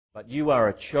but you are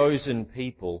a chosen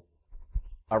people,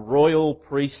 a royal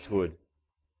priesthood,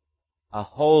 a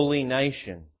holy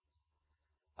nation,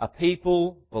 a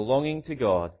people belonging to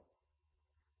God,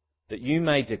 that you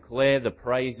may declare the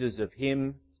praises of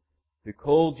Him who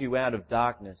called you out of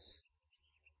darkness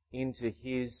into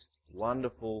His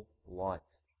wonderful light.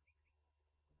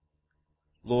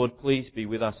 Lord, please be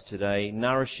with us today,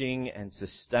 nourishing and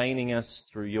sustaining us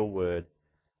through your word.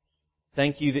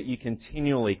 Thank you that you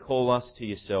continually call us to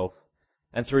yourself,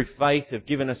 and through faith have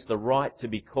given us the right to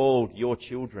be called your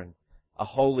children, a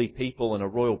holy people and a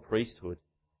royal priesthood.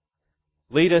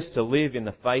 Lead us to live in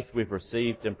the faith we've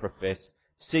received and profess,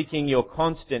 seeking your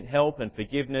constant help and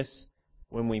forgiveness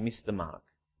when we miss the mark.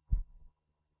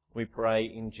 We pray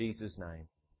in Jesus' name.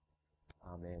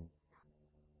 Amen.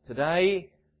 Today,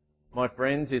 my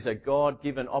friends, is a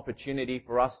God-given opportunity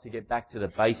for us to get back to the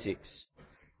basics,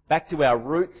 back to our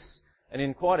roots, and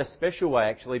in quite a special way,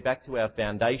 actually, back to our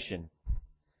foundation.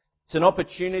 It's an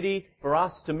opportunity for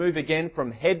us to move again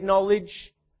from head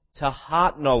knowledge to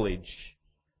heart knowledge,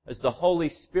 as the Holy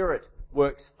Spirit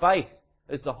works faith,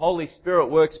 as the Holy Spirit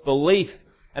works belief,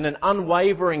 and an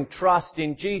unwavering trust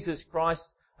in Jesus Christ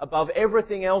above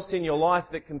everything else in your life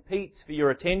that competes for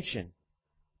your attention.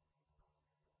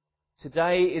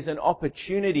 Today is an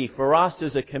opportunity for us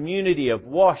as a community of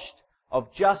washed,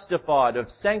 of justified, of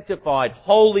sanctified,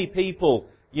 holy people,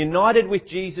 united with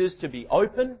Jesus, to be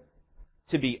open,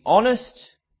 to be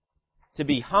honest, to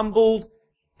be humbled,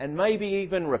 and maybe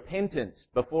even repentant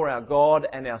before our God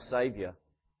and our Saviour.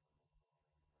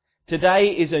 Today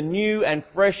is a new and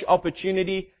fresh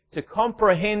opportunity to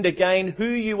comprehend again who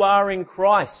you are in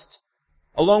Christ,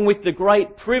 along with the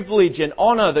great privilege and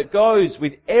honour that goes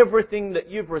with everything that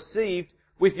you've received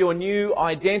with your new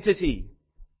identity.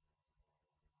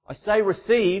 I say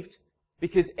received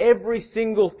because every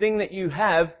single thing that you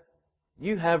have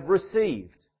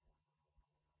received.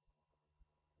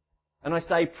 And I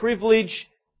say privilege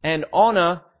and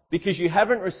honour because you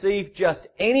haven't received just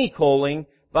any calling,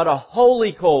 but a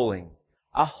holy calling.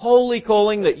 A holy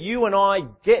calling that you and I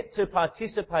get to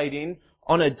participate in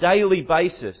on a daily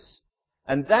basis.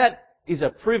 And that is a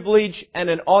privilege and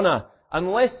an honour,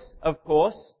 unless, of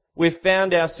course, we've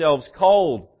found ourselves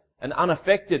cold and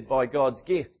unaffected by God's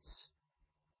gifts.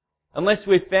 Unless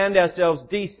we've found ourselves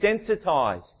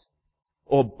desensitized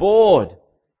or bored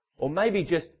or maybe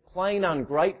just plain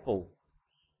ungrateful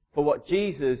for what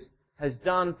Jesus has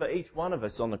done for each one of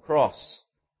us on the cross.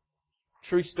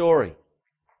 True story.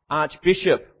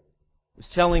 Archbishop was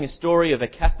telling a story of a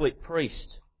Catholic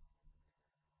priest.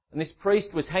 And this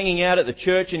priest was hanging out at the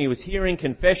church and he was hearing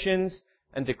confessions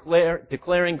and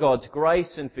declaring God's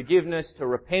grace and forgiveness to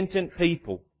repentant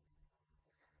people.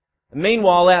 And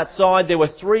meanwhile, outside there were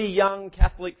 3 young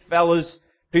Catholic fellas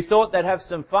who thought they'd have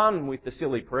some fun with the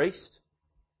silly priest.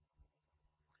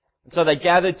 And so they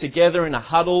gathered together in a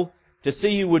huddle to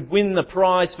see who would win the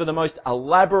prize for the most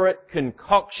elaborate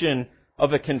concoction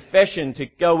of a confession to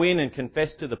go in and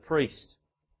confess to the priest.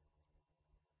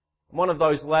 One of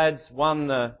those lads won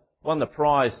the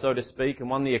prize, so to speak, and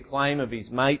won the acclaim of his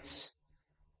mates.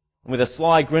 And with a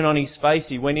sly grin on his face,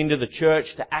 he went into the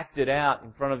church to act it out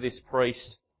in front of this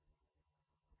priest.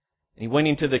 And he went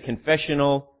into the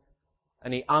confessional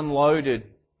and he unloaded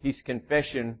his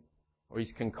confession or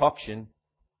his concoction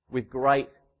with great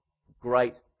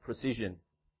precision.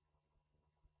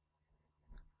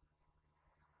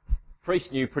 The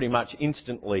priest knew pretty much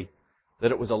instantly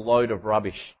that it was a load of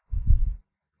rubbish.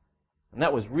 And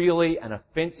that was really an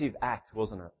offensive act,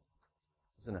 wasn't it?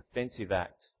 It was an offensive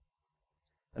act.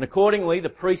 And accordingly, the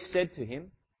priest said to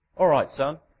him, "All right,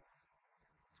 son.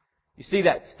 You see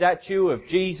that statue of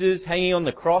Jesus hanging on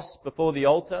the cross before the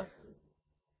altar?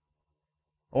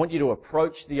 I want you to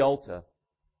approach the altar.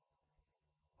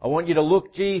 I want you to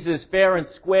look Jesus fair and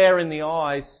square in the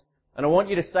eyes, and I want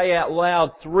you to say out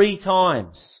loud 3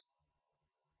 times,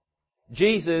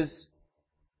 'Jesus,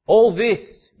 all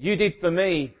this you did for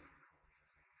me,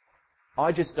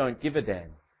 I just don't give a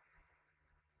damn.'"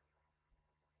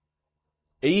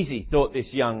 Easy, thought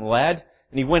this young lad.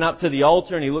 And he went up to the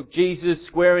altar and he looked Jesus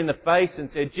square in the face and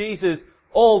said, "Jesus,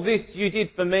 all this you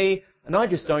did for me, and I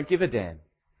just don't give a damn."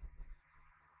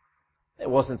 It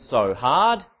wasn't so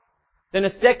hard. Then a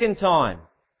second time,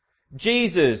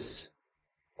 "Jesus,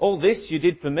 all this you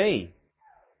did for me,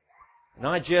 and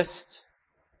I just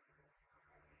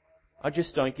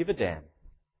don't give a damn."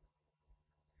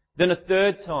 Then a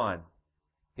third time,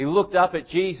 he looked up at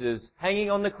Jesus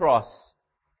hanging on the cross.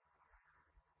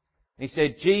 And he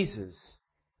said, "Jesus,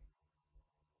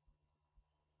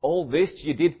 all this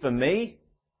you did for me,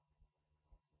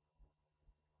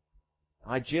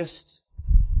 I just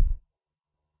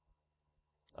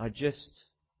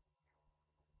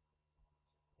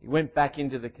He went back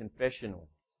into the confessional.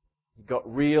 He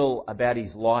got real about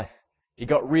his life. He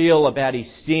got real about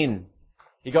his sin.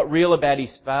 He got real about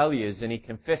his failures, and he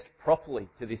confessed properly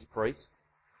to this priest.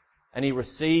 And he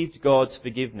received God's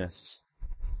forgiveness.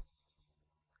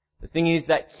 The thing is,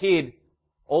 that kid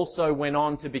also went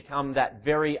on to become that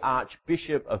very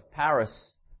Archbishop of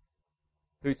Paris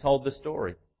who told the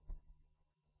story.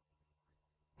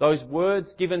 Those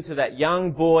words given to that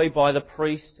young boy by the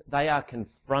priest, they are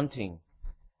confronting.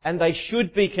 And they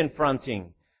should be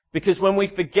confronting. Because when we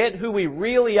forget who we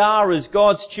really are as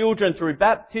God's children through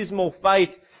baptismal faith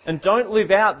and don't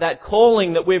live out that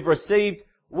calling that we've received,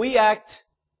 we act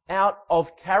out of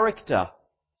character.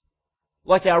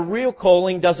 Like our real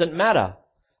calling doesn't matter.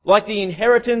 Like the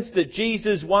inheritance that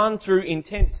Jesus won through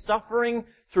intense suffering,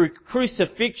 through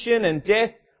crucifixion and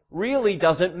death, really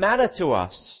doesn't matter to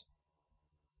us.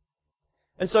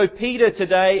 And so Peter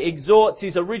today exhorts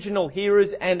his original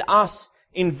hearers and us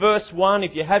in verse 1,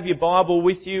 if you have your Bible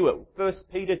with you, at 1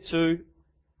 Peter 2.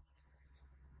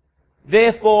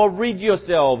 Therefore rid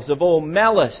yourselves of all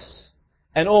malice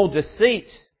and all deceit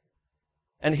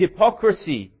and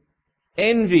hypocrisy,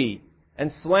 envy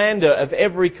and slander of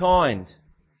every kind.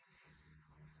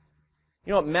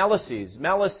 You know what malice is?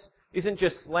 Malice isn't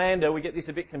just slander. We get this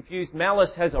a bit confused.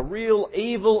 Malice has a real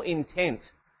evil intent,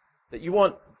 that you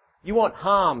want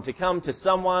harm to come to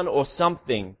someone or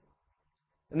something.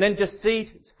 And then deceit,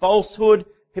 it's falsehood,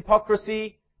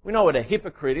 hypocrisy. We know what a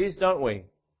hypocrite is, don't we?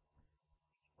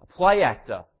 A play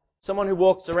actor. Someone who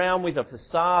walks around with a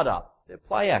facade up. They're a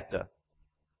play actor.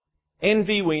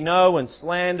 Envy we know, and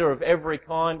slander of every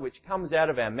kind which comes out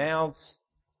of our mouths.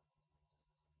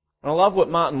 And I love what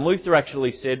Martin Luther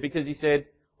actually said, because he said,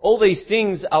 all these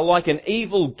things are like an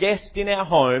evil guest in our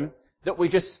home that we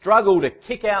just struggle to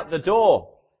kick out the door.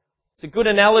 It's a good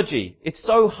analogy. It's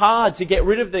so hard to get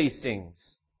rid of these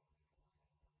things.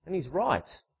 And he's right.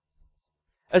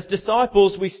 As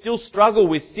disciples, we still struggle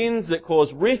with sins that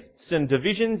cause rifts and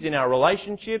divisions in our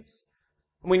relationships.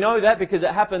 And we know that because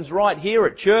it happens right here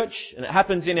at church, and it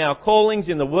happens in our callings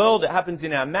in the world, it happens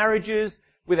in our marriages,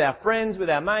 with our friends,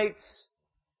 with our mates,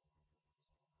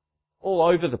 all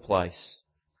over the place.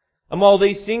 And while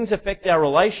these things affect our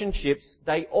relationships,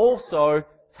 they also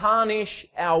tarnish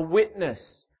our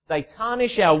witness. They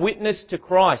tarnish our witness to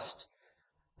Christ.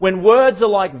 When words are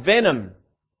like venom,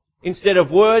 instead of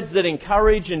words that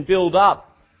encourage and build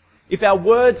up, if our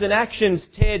words and actions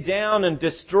tear down and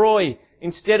destroy,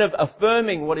 instead of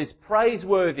affirming what is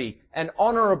praiseworthy and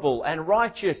honourable and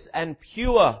righteous and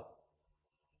pure,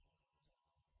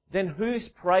 then whose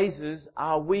praises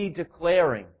are we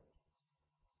declaring?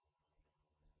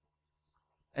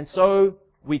 And so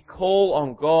we call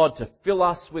on God to fill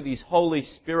us with His Holy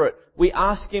Spirit. We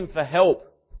ask Him for help.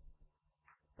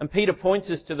 And Peter points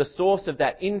us to the source of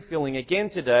that infilling again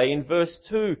today in verse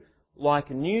 2.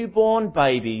 Like newborn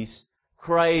babies,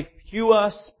 crave pure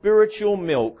spiritual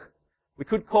milk. We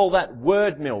could call that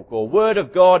word milk or word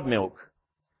of God milk.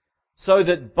 So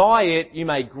that by it you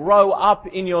may grow up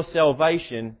in your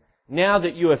salvation, now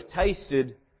that you have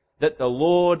tasted that the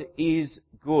Lord is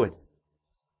good.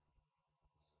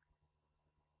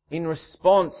 In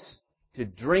response to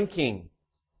drinking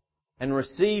and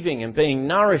receiving and being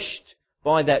nourished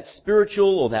by that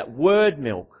spiritual or that word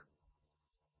milk,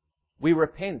 we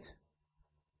repent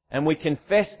and we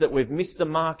confess that we've missed the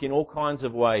mark in all kinds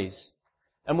of ways.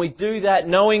 And we do that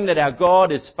knowing that our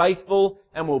God is faithful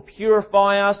and will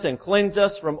purify us and cleanse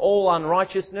us from all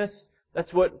unrighteousness.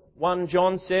 That's what 1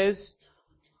 John says.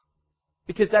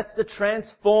 Because that's the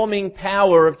transforming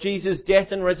power of Jesus'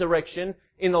 death and resurrection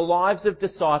in the lives of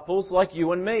disciples like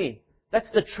you and me.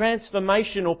 That's the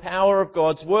transformational power of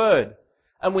God's Word.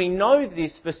 And we know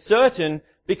this for certain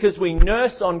because we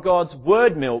nurse on God's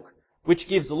Word milk, which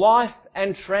gives life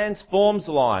and transforms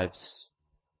lives.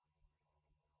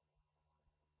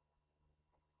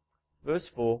 Verse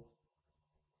 4.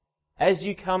 As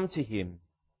you come to Him,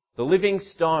 the living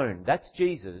stone, that's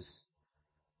Jesus,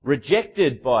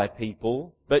 rejected by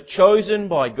people, but chosen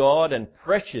by God and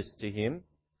precious to Him.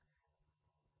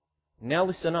 Now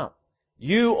listen up.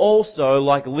 You also,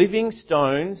 like living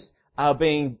stones, are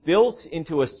being built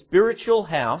into a spiritual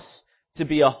house to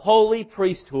be a holy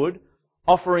priesthood,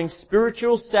 offering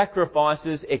spiritual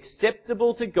sacrifices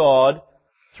acceptable to God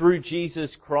through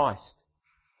Jesus Christ.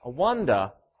 I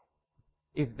wonder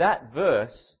if that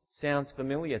verse sounds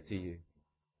familiar to you.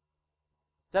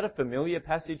 Is that a familiar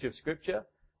passage of Scripture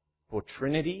for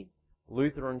Trinity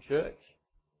Lutheran Church?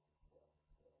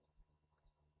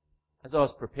 As I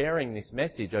was preparing this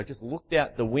message, I just looked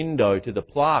out the window to the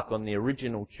plaque on the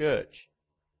original church.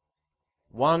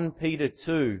 1 Peter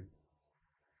 2,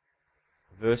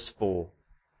 verse 4.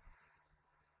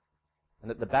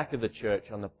 And at the back of the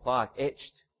church, on the plaque,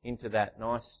 etched into that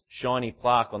nice shiny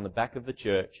plaque on the back of the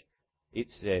church, it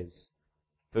says,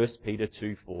 1 Peter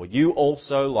 2:4, "You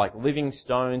also, like living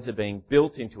stones, are being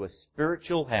built into a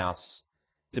spiritual house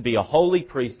to be a holy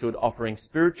priesthood, offering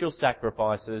spiritual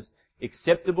sacrifices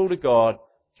acceptable to God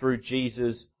through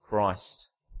Jesus Christ."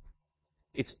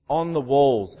 It's on the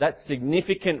walls. That's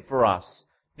significant for us.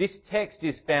 This text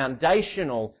is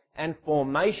foundational and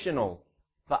formational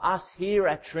for us here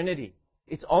at Trinity.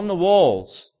 It's on the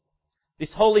walls.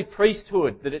 This holy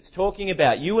priesthood that it's talking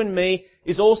about, you and me,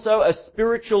 is also a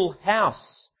spiritual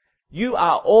house. You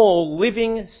are all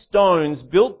living stones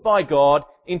built by God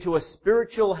into a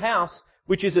spiritual house,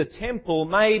 which is a temple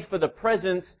made for the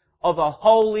presence of a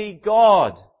holy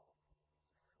God.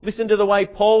 Listen to the way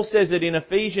Paul says it in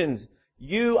Ephesians.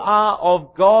 You are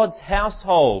of God's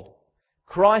household,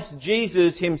 Christ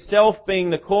Jesus himself being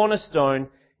the cornerstone,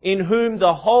 in whom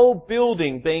the whole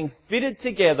building being fitted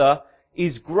together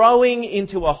is growing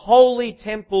into a holy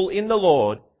temple in the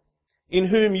Lord, in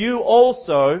whom you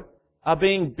also are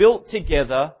being built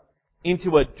together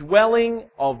into a dwelling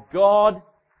of God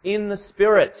in the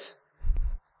Spirit.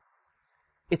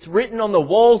 It's written on the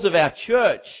walls of our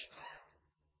church.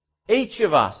 Each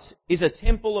of us is a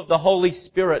temple of the Holy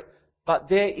Spirit, but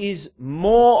there is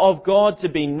more of God to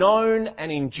be known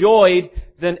and enjoyed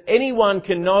than anyone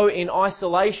can know in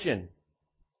isolation.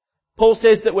 Paul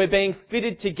says that we're being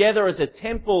fitted together as a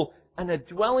temple and a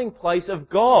dwelling place of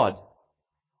God.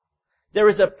 There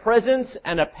is a presence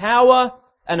and a power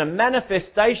and a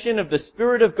manifestation of the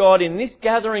Spirit of God in this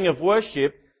gathering of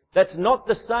worship that's not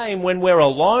the same when we're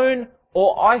alone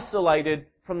or isolated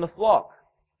from the flock.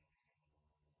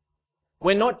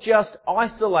 We're not just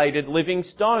isolated living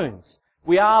stones.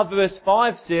 We are, verse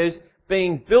 5 says,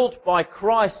 being built by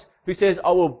Christ, who says,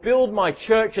 I will build my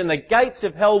church and the gates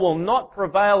of hell will not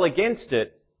prevail against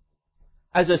it,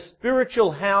 as a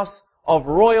spiritual house of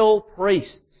royal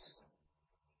priests.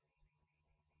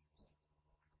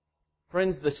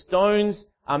 Friends, the stones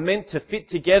are meant to fit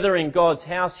together in God's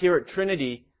house here at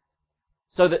Trinity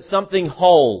so that something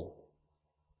whole,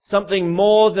 something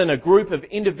more than a group of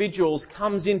individuals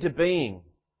comes into being,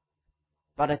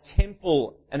 but a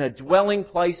temple and a dwelling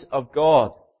place of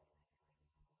God.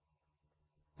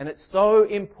 And it's so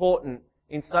important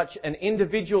in such an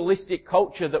individualistic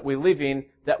culture that we live in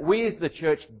that we as the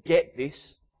church get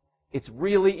this. It's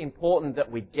really important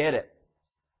that we get it.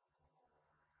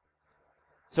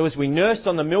 So as we nurse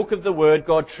on the milk of the Word,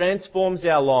 God transforms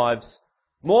our lives.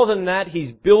 More than that,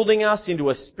 He's building us into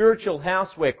a spiritual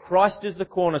house where Christ is the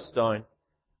cornerstone,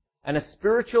 and a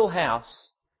spiritual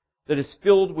house that is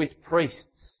filled with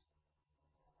priests.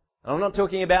 And I'm not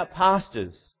talking about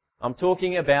pastors. I'm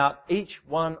talking about each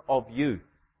one of you.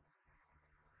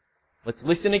 Let's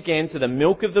listen again to the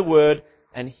milk of the Word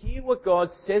and hear what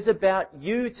God says about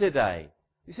you today.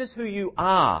 This is who you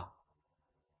are.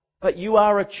 But you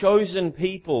are a chosen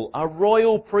people, a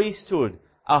royal priesthood,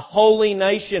 a holy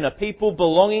nation, a people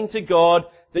belonging to God,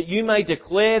 that you may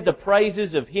declare the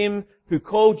praises of Him who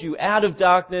called you out of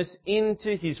darkness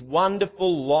into His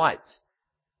wonderful light.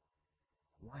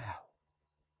 Wow.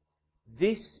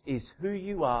 This is who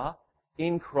you are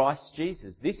in Christ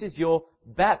Jesus. This is your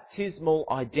baptismal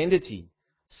identity.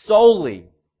 Solely,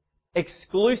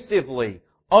 exclusively,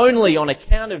 only on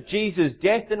account of Jesus'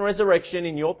 death and resurrection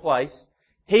in your place.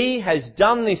 He has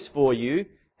done this for you,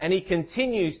 and He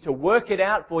continues to work it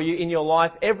out for you in your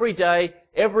life every day,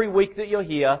 every week that you're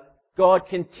here. God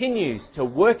continues to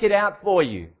work it out for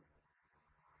you.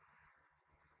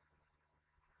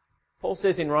 Paul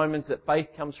says in Romans that faith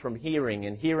comes from hearing,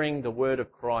 and hearing the word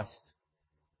of Christ.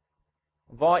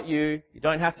 I invite you, you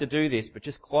don't have to do this, but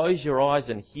just close your eyes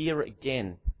and hear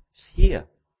again. Just hear.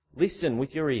 Listen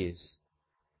with your ears.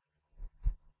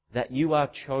 That you are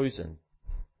chosen.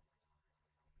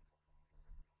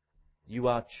 You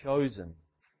are chosen.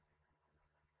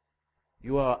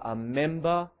 You are a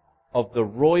member of the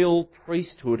royal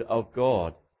priesthood of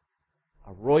God.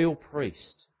 A royal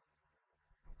priest.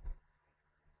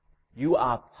 You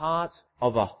are part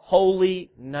of a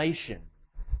holy nation.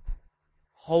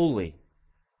 Holy.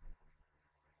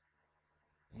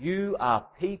 You are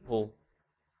people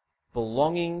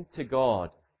belonging to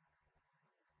God.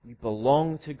 You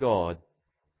belong to God.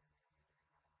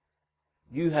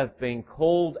 You have been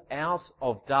called out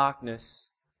of darkness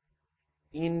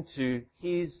into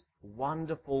His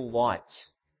wonderful light.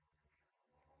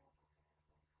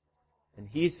 And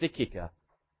here's the kicker.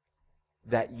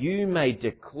 That you may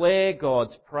declare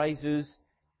God's praises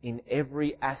in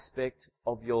every aspect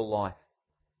of your life.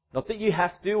 Not that you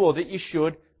have to or that you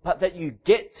should, but that you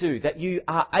get to, that you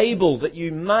are able, that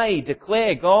you may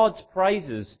declare God's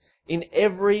praises in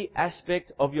every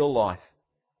aspect of your life.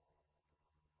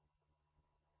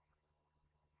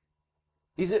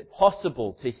 Is it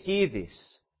possible to hear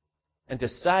this and to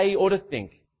say or to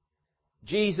think,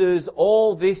 Jesus,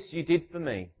 all this you did for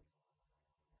me,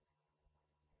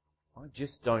 I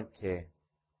just don't care?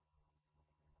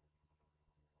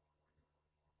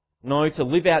 No, to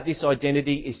live out this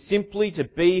identity is simply to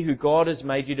be who God has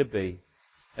made you to be.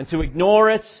 And to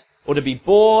ignore it, or to be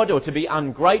bored, or to be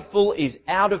ungrateful is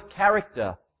out of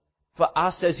character for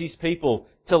us as His people.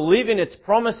 To live in its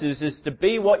promises is to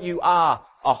be what you are,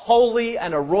 a holy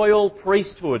and a royal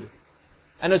priesthood.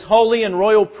 And as holy and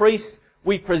royal priests,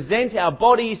 we present our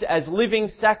bodies as living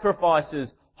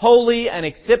sacrifices, holy and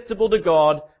acceptable to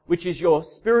God, which is your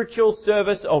spiritual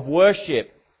service of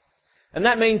worship. And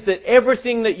that means that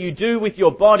everything that you do with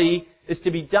your body is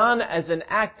to be done as an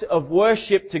act of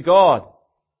worship to God.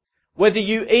 Whether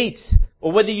you eat,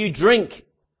 or whether you drink,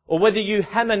 or whether you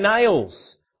hammer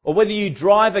nails, or whether you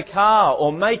drive a car,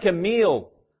 or make a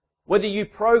meal, whether you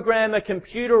program a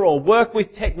computer or work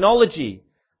with technology,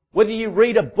 whether you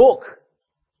read a book,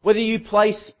 whether you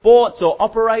play sports or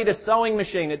operate a sewing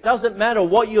machine, it doesn't matter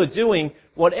what you're doing.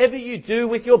 Whatever you do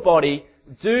with your body,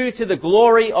 do to the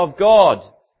glory of God.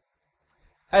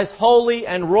 As holy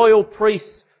and royal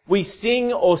priests, we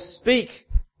sing or speak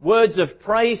words of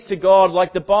praise to God,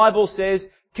 like the Bible says,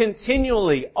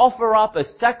 continually offer up a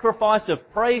sacrifice of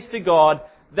praise to God,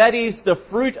 that is the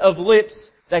fruit of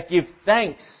lips that give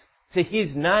thanks to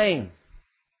His name.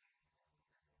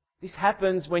 This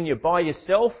happens when you're by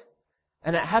yourself,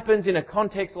 and it happens in a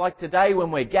context like today when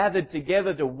we're gathered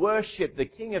together to worship the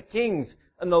King of Kings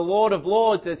and the Lord of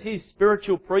Lords as His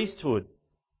spiritual priesthood.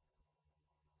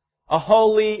 A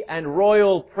holy and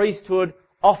royal priesthood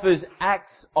offers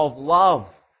acts of love.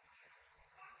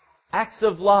 Acts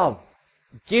of love,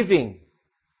 giving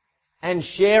and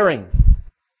sharing.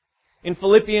 In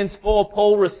Philippians 4,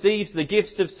 Paul receives the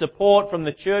gifts of support from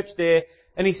the church there,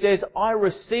 and he says, I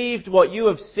received what you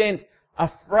have sent,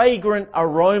 a fragrant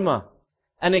aroma,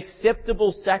 an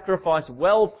acceptable sacrifice,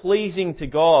 well pleasing to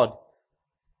God.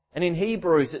 And in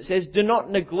Hebrews it says, do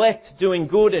not neglect doing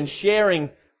good and sharing,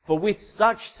 for with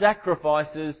such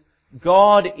sacrifices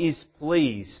God is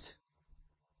pleased.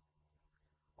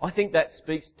 I think that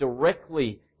speaks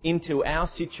directly into our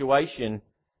situation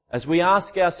as we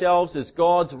ask ourselves as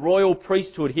God's royal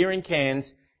priesthood here in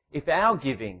Cairns, if our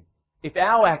giving, if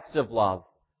our acts of love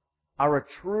are a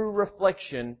true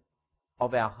reflection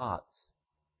of our hearts.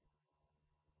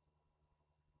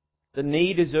 The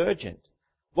need is urgent.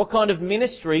 What kind of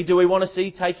ministry do we want to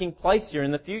see taking place here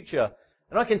in the future?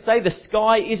 And I can say the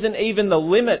sky isn't even the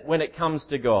limit when it comes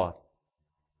to God.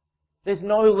 There's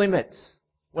no limits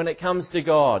when it comes to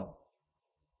God.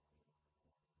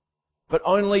 But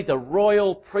only the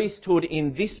royal priesthood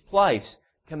in this place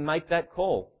can make that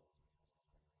call.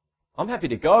 I'm happy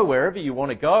to go wherever you want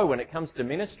to go when it comes to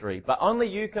ministry, but only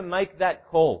you can make that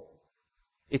call.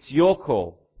 It's your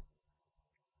call.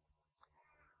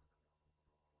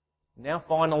 Now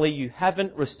finally, you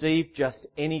haven't received just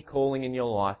any calling in your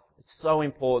life. It's so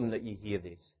important that you hear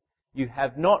this. You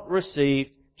have not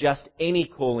received just any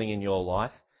calling in your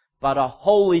life, but a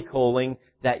holy calling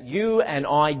that you and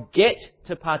I get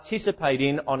to participate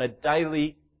in on a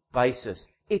daily basis.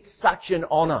 It's such an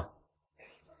honour.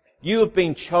 You have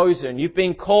been chosen. You've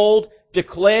been called,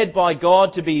 declared by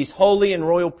God to be His holy and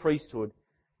royal priesthood.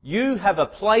 You have a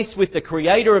place with the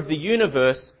Creator of the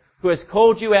universe who has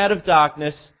called you out of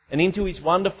darkness and into His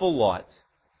wonderful light.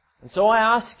 And so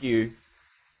I ask you,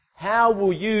 how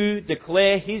will you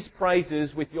declare His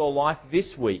praises with your life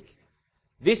this week,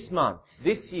 this month,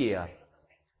 this year?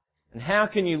 And how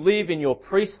can you live in your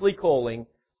priestly calling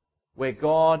where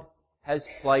God has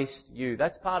placed you?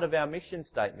 That's part of our mission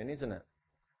statement, isn't it?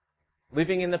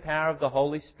 Living in the power of the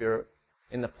Holy Spirit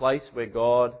in the place where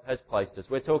God has placed us.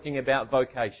 We're talking about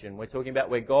vocation. We're talking about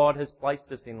where God has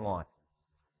placed us in life.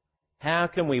 How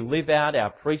can we live out our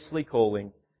priestly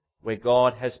calling where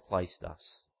God has placed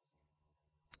us?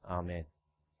 Amen.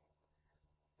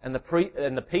 And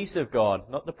the peace of God,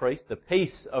 not the priest, the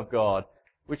peace of God,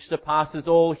 which surpasses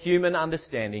all human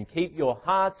understanding, keep your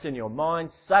hearts and your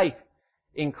minds safe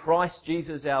in Christ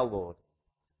Jesus our Lord.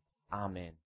 Amen.